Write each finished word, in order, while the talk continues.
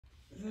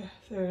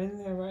They're in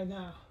there right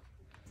now.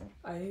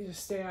 I need to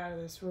stay out of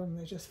this room.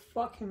 They just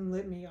fucking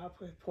lit me up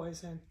with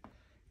poison.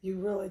 You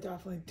really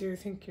definitely do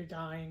think you're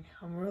dying.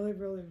 I'm really,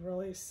 really,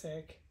 really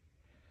sick.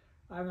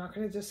 I'm not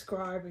going to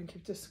describe and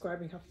keep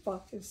describing how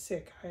fucking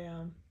sick I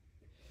am.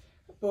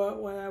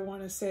 But what I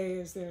want to say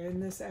is they're in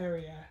this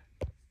area.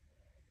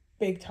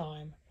 Big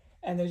time.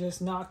 And they're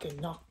just knocking.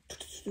 Knock,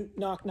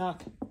 knock,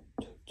 knock.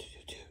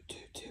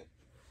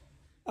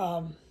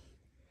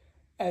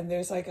 And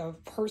there's like a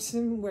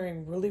person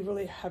wearing really,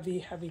 really heavy,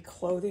 heavy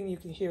clothing. You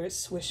can hear it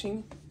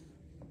swishing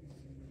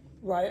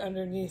right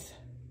underneath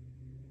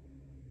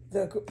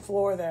the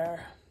floor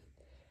there.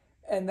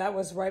 And that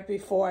was right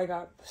before I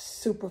got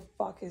super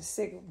fucking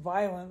sick,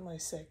 violently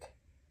sick.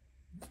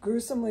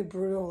 Gruesomely,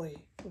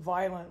 brutally,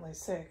 violently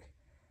sick.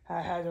 I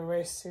had to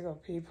race to go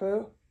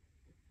pee-poo.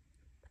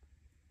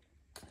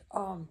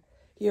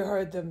 You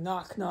heard them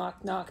knock,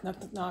 knock, knock,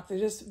 knock, knock.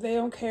 They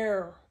don't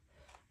care.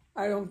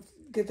 I don't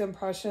get the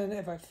impression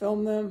if I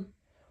film them,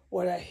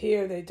 what I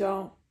hear, they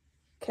don't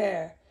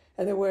care.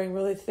 And they're wearing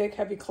really thick,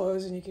 heavy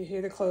clothes, and you can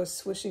hear the clothes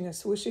swishing and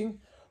swooshing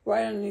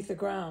right underneath the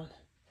ground,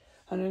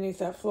 underneath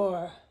that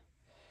floor,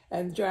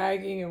 and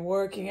dragging and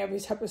working,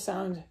 every type of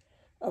sound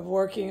of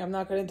working. I'm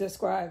not going to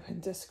describe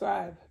and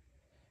describe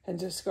and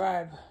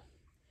describe.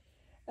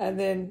 And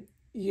then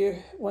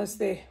once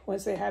they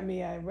had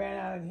me, I ran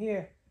out in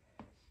here,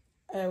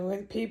 and I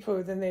went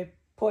pee-poo. Then they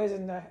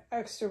poisoned the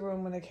extra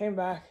room when they came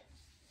back.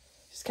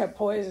 Just kept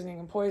poisoning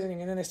and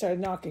poisoning, and then they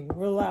started knocking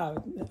real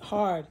loud,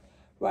 hard,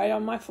 right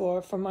on my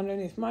floor, from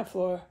underneath my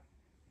floor.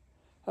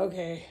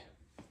 Okay,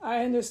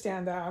 I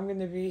understand that I'm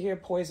going to be here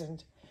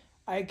poisoned.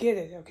 I get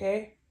it,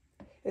 okay?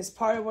 It's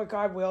part of what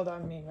God willed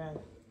on me, man.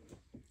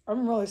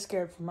 I'm really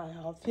scared for my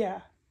health,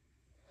 yeah.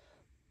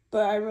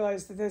 But I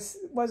realized that this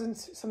wasn't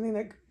something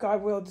that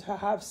God willed to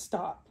have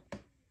stop.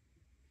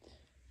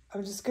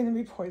 I'm just going to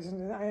be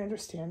poisoned, and I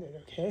understand it,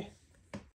 okay?